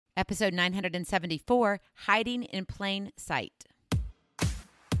Episode 974, Hiding in Plain Sight.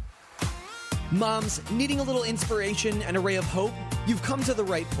 Moms, needing a little inspiration and a ray of hope? You've come to the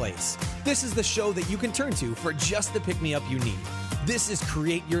right place. This is the show that you can turn to for just the pick-me-up you need. This is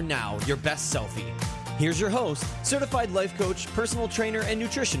Create Your Now, Your Best Selfie. Here's your host, certified life coach, personal trainer, and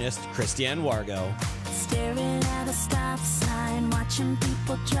nutritionist, Christiane Wargo. Staring at a stop sign, watching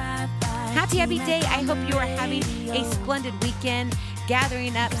people drive by. Happy day. I hope you are having a splendid weekend,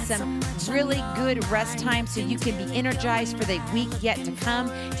 gathering up some really good rest time so you can be energized for the week yet to come.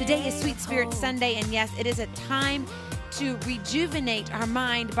 Today is Sweet Spirit Sunday, and yes, it is a time to rejuvenate our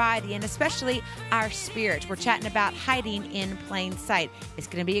mind, body, and especially our spirit. We're chatting about hiding in plain sight. It's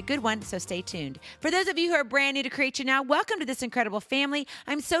going to be a good one, so stay tuned. For those of you who are brand new to Create Your Now, welcome to this incredible family.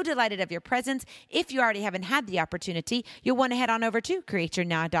 I'm so delighted of your presence. If you already haven't had the opportunity, you'll want to head on over to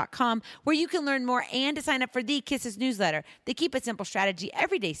createyournow.com, where you can learn more and to sign up for the Kisses newsletter, the Keep It Simple Strategy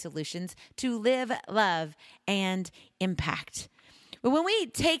Everyday Solutions to live, love, and impact. But when we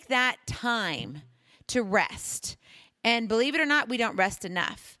take that time to rest, and believe it or not, we don't rest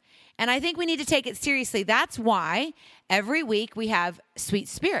enough. And I think we need to take it seriously. That's why every week we have Sweet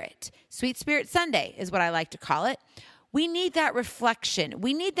Spirit. Sweet Spirit Sunday is what I like to call it. We need that reflection.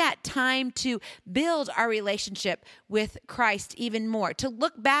 We need that time to build our relationship with Christ even more, to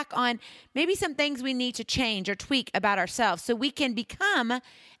look back on maybe some things we need to change or tweak about ourselves so we can become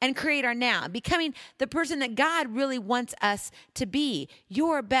and create our now, becoming the person that God really wants us to be,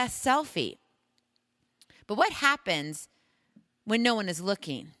 your best selfie. But what happens when no one is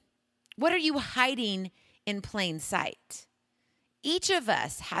looking? What are you hiding in plain sight? Each of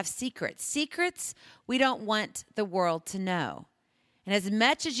us have secrets we don't want the world to know. And as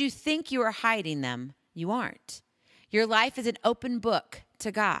much as you think you are hiding them, you aren't. Your life is an open book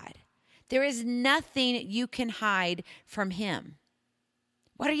to God. There is nothing you can hide from Him.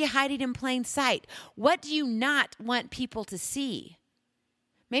 What are you hiding in plain sight? What do you not want people to see?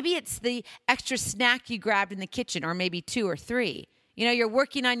 Maybe it's the extra snack you grabbed in the kitchen, or maybe 2 or 3. You know, you're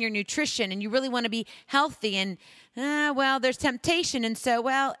working on your nutrition and you really want to be healthy and, there's temptation. And so,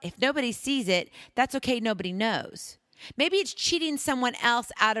 if nobody sees it, that's okay. Nobody knows. Maybe it's cheating someone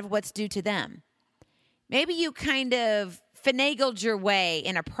else out of what's due to them. Maybe you kind of finagled your way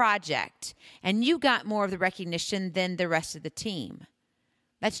in a project and you got more of the recognition than the rest of the team.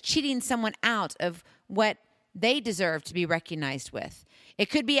 That's cheating someone out of what they deserve to be recognized with. It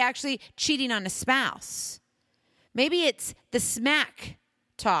could be actually cheating on a spouse. Maybe it's the smack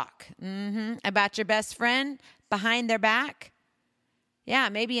talk about your best friend behind their back. Yeah,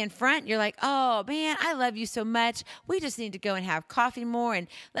 maybe in front, you're like, oh, man, I love you so much. We just need to go and have coffee more, and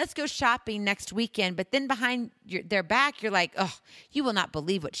let's go shopping next weekend. But then behind their back, you're like, oh, you will not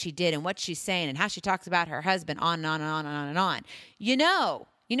believe what she did and what she's saying and how she talks about her husband, on and on and on and on and on. You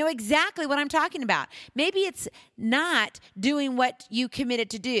know exactly what I'm talking about. Maybe it's not doing what you committed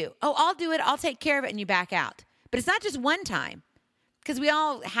to do. Oh, I'll do it. I'll take care of it. And you back out. But it's not just one time, because we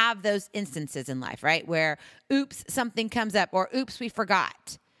all have those instances in life, right? Where, oops, something comes up, or oops, we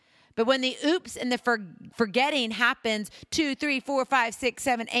forgot. But when the oops and the forgetting happens 2, 3, 4, 5, 6,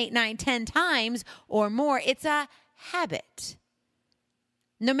 7, 8, 9, 10 times or more, it's a habit.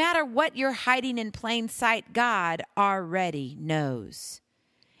 No matter what you're hiding in plain sight, God already knows.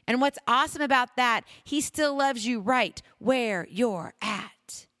 And what's awesome about that, He still loves you right where you're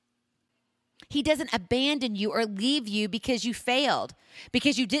at. He doesn't abandon you or leave you because you failed,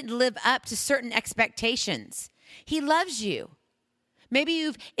 because you didn't live up to certain expectations. He loves you. Maybe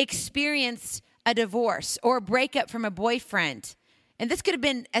you've experienced a divorce or a breakup from a boyfriend. And this could have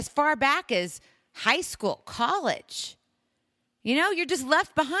been as far back as high school, college. You know, you're just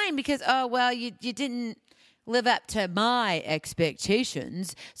left behind because, you didn't live up to my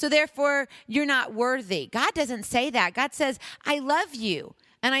expectations, so therefore you're not worthy. God doesn't say that. God says, I love you,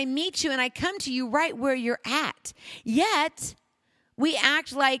 and I meet you, and I come to you right where you're at. Yet, we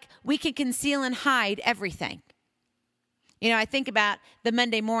act like we can conceal and hide everything. You know, I think about the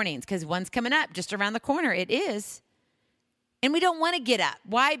Monday mornings, because one's coming up just around the corner. It is. And we don't want to get up.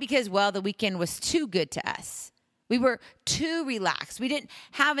 Why? Because, the weekend was too good to us. We were too relaxed. We didn't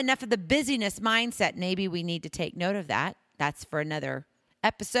have enough of the busyness mindset. Maybe we need to take note of that. That's for another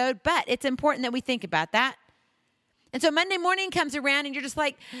episode, but it's important that we think about that. And so Monday morning comes around and you're just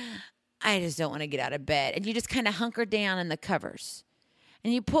like, I just don't want to get out of bed. And you just kind of hunker down in the covers.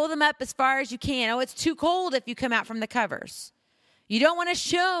 And you pull them up as far as you can. Oh, it's too cold if you come out from the covers. You don't want to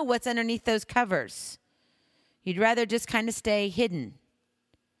show what's underneath those covers. You'd rather just kind of stay hidden.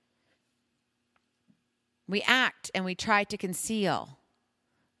 We act and we try to conceal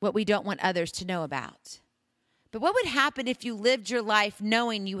what we don't want others to know about. But what would happen if you lived your life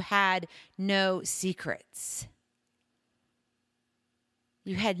knowing you had no secrets?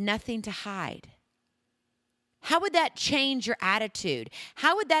 You had nothing to hide. How would that change your attitude?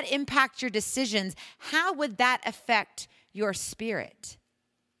 How would that impact your decisions? How would that affect your spirit?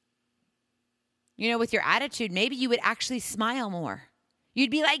 You know, with your attitude, maybe you would actually smile more.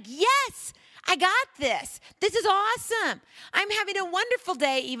 You'd be like, yes, I got this. This is awesome. I'm having a wonderful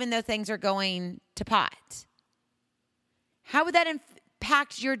day, even though things are going to pot. How would that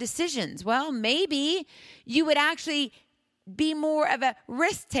impact your decisions? Well, maybe you would actually be more of a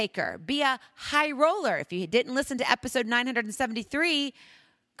risk taker, be a high roller. If you didn't listen to episode 973,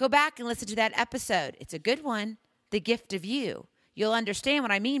 go back and listen to that episode. It's a good one, The Gift of You. You'll understand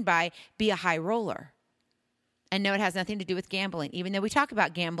what I mean by be a high roller. And no, it has nothing to do with gambling, even though we talk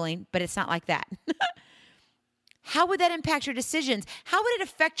about gambling, but it's not like that. How would that impact your decisions? How would it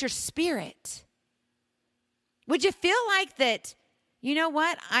affect your spirit? Would you feel like that, you know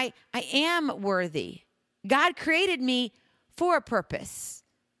what, I am worthy. God created me for a purpose.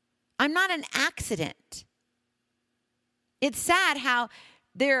 I'm not an accident. It's sad how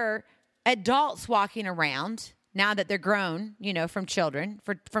there are adults walking around now that they're grown, you know, from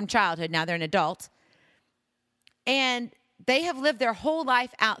childhood. Now they're an adult. And they have lived their whole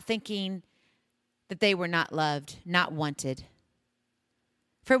life out thinking that they were not loved, not wanted.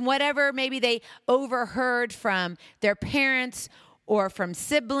 From whatever maybe they overheard from their parents or from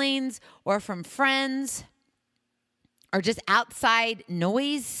siblings or from friends or just outside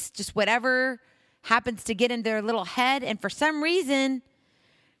noise, just whatever happens to get in their little head. And for some reason,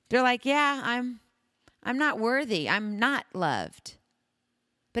 they're like, yeah, I'm not worthy. I'm not loved.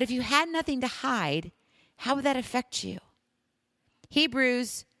 But if you had nothing to hide, how would that affect you?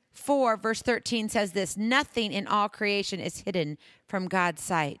 Hebrews 4 verse 13 says this, nothing in all creation is hidden from God's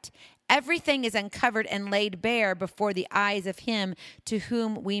sight. Everything is uncovered and laid bare before the eyes of him to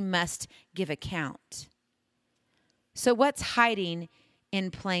whom we must give account. So what's hiding in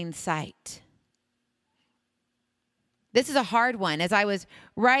plain sight? This is a hard one. As I was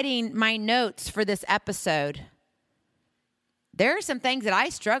writing my notes for this episode, there are some things that I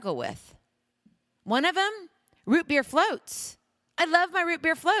struggle with. One of them, root beer floats. I love my root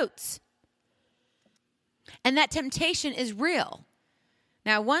beer floats. And that temptation is real.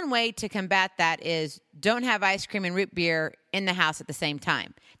 Now, one way to combat that is don't have ice cream and root beer in the house at the same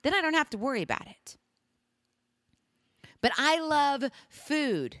time. Then I don't have to worry about it. But I love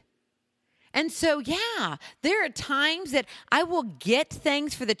food. And so, yeah, there are times that I will get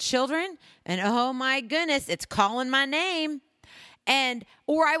things for the children, and oh my goodness, it's calling my name.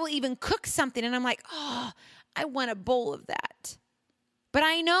 Or I will even cook something, and I'm like, oh, I want a bowl of that. But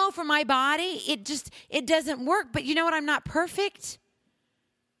I know for my body, it doesn't work. But you know what? I'm not perfect.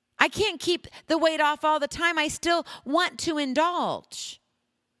 I can't keep the weight off all the time. I still want to indulge.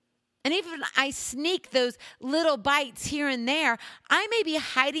 And even if I sneak those little bites here and there, I may be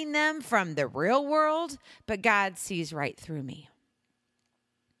hiding them from the real world, but God sees right through me.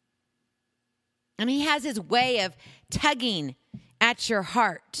 And he has his way of tugging at your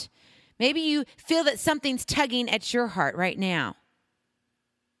heart. Maybe you feel that something's tugging at your heart right now.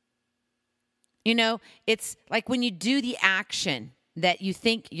 You know, it's like when you do the action that you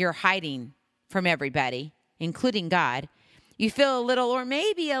think you're hiding from everybody, including God, you feel a little or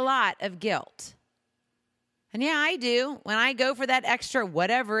maybe a lot of guilt. And yeah, I do. When I go for that extra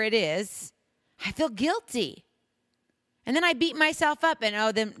whatever it is, I feel guilty. And then I beat myself up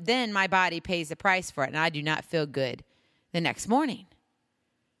and then my body pays the price for it and I do not feel good the next morning.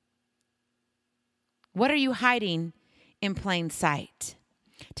 What are you hiding in plain sight?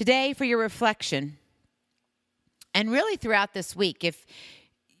 Today, for your reflection, and really throughout this week, if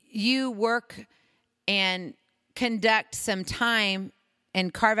you work and conduct some time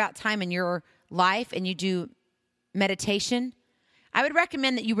and carve out time in your life and you do meditation, I would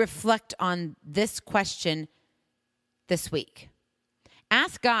recommend that you reflect on this question this week.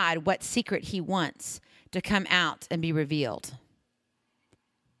 Ask God what secret he wants to come out and be revealed.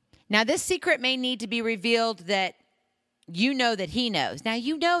 Now, this secret may need to be revealed that you know that he knows. Now,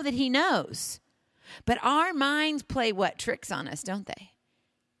 you know that he knows. But our minds play what? Tricks on us, don't they?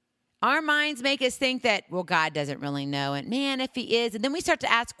 Our minds make us think that, well, God doesn't really know. And man, if he is. And then we start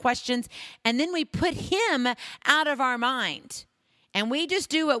to ask questions. And then we put him out of our mind. And we just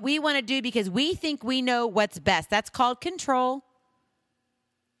do what we want to do because we think we know what's best. That's called control.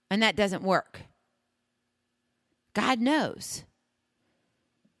 And that doesn't work. God knows.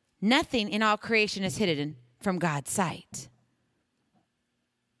 Nothing in all creation is hidden from God's sight.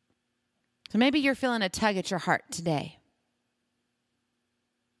 So maybe you're feeling a tug at your heart today.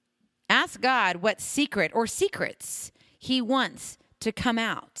 Ask ask God what secret or secrets he wants to come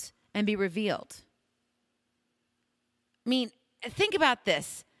out and be revealed. I mean, think about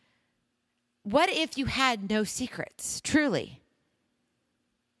this. What if you had no secrets, truly?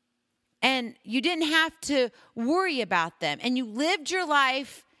 And you didn't have to worry about them, and you lived your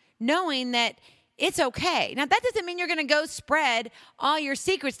life knowing that it's okay. Now, that doesn't mean you're going to go spread all your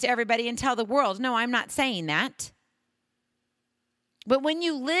secrets to everybody and tell the world. No, I'm not saying that. But when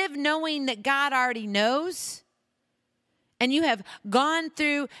you live knowing that God already knows, and you have gone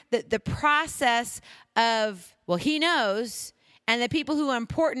through the process of, well, he knows, and the people who are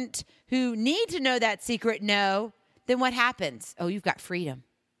important, who need to know that secret know, then what happens? Oh, you've got freedom.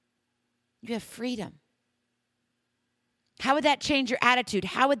 You have freedom. How would that change your attitude?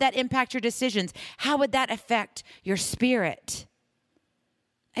 How would that impact your decisions? How would that affect your spirit?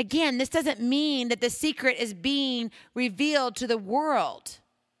 Again, this doesn't mean that the secret is being revealed to the world.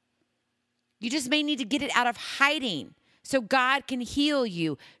 You just may need to get it out of hiding so God can heal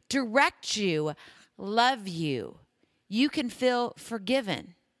you, direct you, love you. You can feel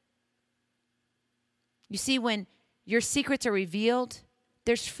forgiven. You see, when your secrets are revealed,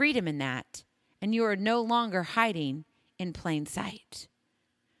 there's freedom in that, and you are no longer hiding in plain sight.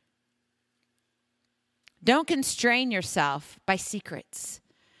 Don't constrain yourself by secrets.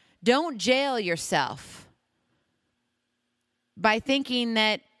 Don't jail yourself by thinking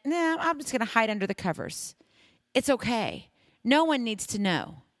that, I'm just going to hide under the covers. It's okay. No one needs to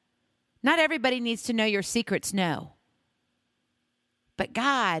know. Not everybody needs to know your secrets, no. But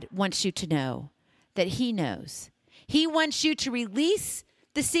God wants you to know that he knows. He wants you to release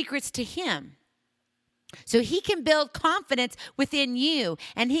the secrets to him, so he can build confidence within you,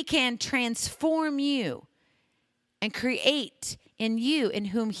 and he can transform you and create in you in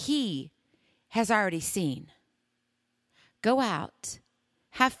whom he has already seen. Go out.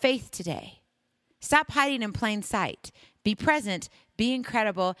 Have faith today. Stop hiding in plain sight. Be present. Be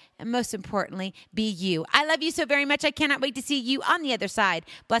incredible. And most importantly, be you. I love you so very much. I cannot wait to see you on the other side.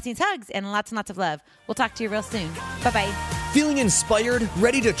 Blessings, hugs, and lots of love. We'll talk to you real soon. Bye-bye. Feeling inspired,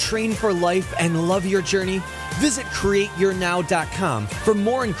 ready to train for life and love your journey? Visit createyournow.com for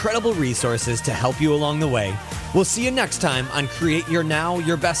more incredible resources to help you along the way. We'll see you next time on Create Your Now,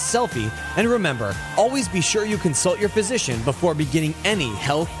 Your Best Selfie. And remember, always be sure you consult your physician before beginning any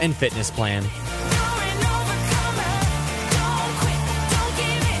health and fitness plan.